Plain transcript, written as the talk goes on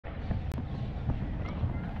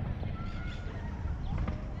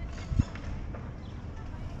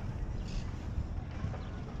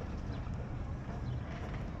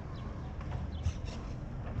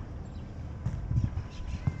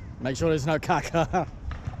Make sure there's no caca.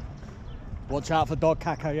 Watch out for dog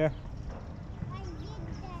caca, yeah?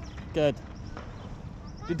 Good.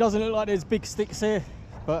 It doesn't look like there's big sticks here,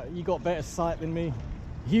 but you got better sight than me.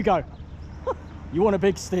 Hugo, you want a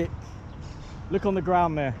big stick? Look on the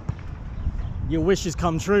ground there. Your wish has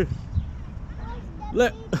come true.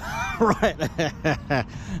 Look, right there.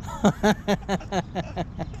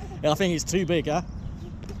 I think it's too big, huh?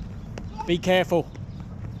 Be careful.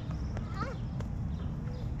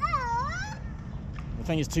 I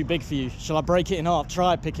think it's too big for you. Shall I break it in half?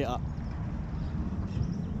 Try pick it up.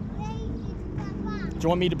 Do you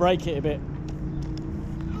want me to break it a bit?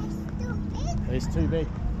 It's too big.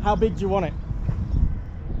 How big do you want it?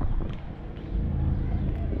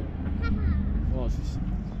 Oh, it's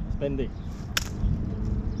bendy.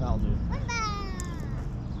 That'll do.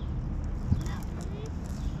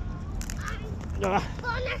 Look,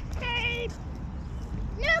 it's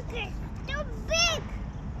too big.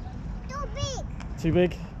 Too big. Too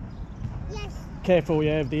big? Yes. Careful,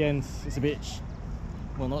 yeah, of the ends. It's a bit,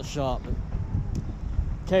 well, not sharp, but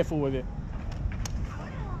careful with it.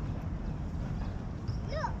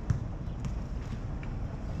 Look.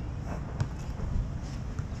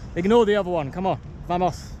 Ignore the other one. Come on,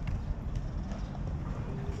 vamos.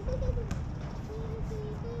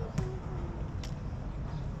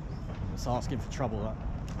 It's asking for trouble, that.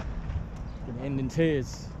 Gonna end in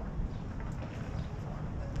tears.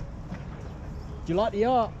 Do you like the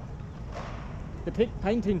art? The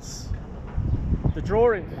paintings? The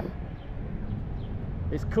drawings?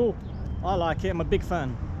 It's cool. I like it. I'm a big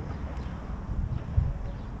fan.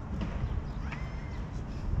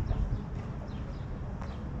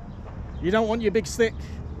 You don't want your big stick?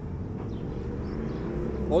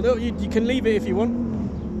 Although you can leave it if you want.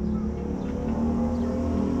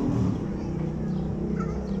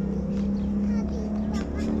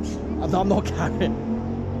 I'm not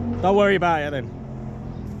carrying. Don't worry about it then.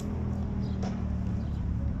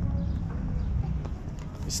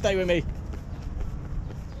 Stay with me.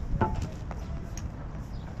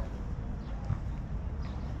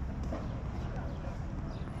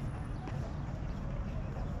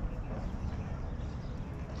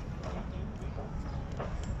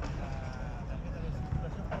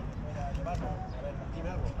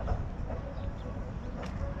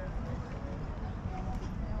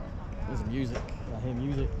 There's music. I hear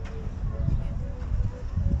music.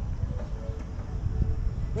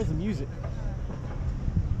 Where's the music?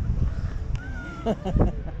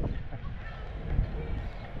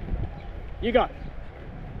 You go.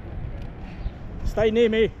 Stay near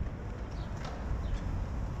me.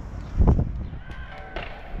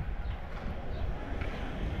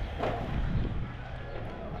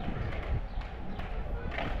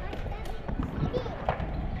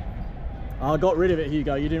 I got rid of it,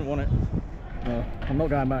 Hugo. You didn't want it. No, I'm not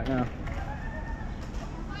going back now.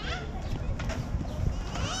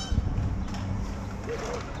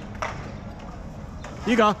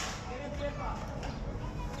 You go.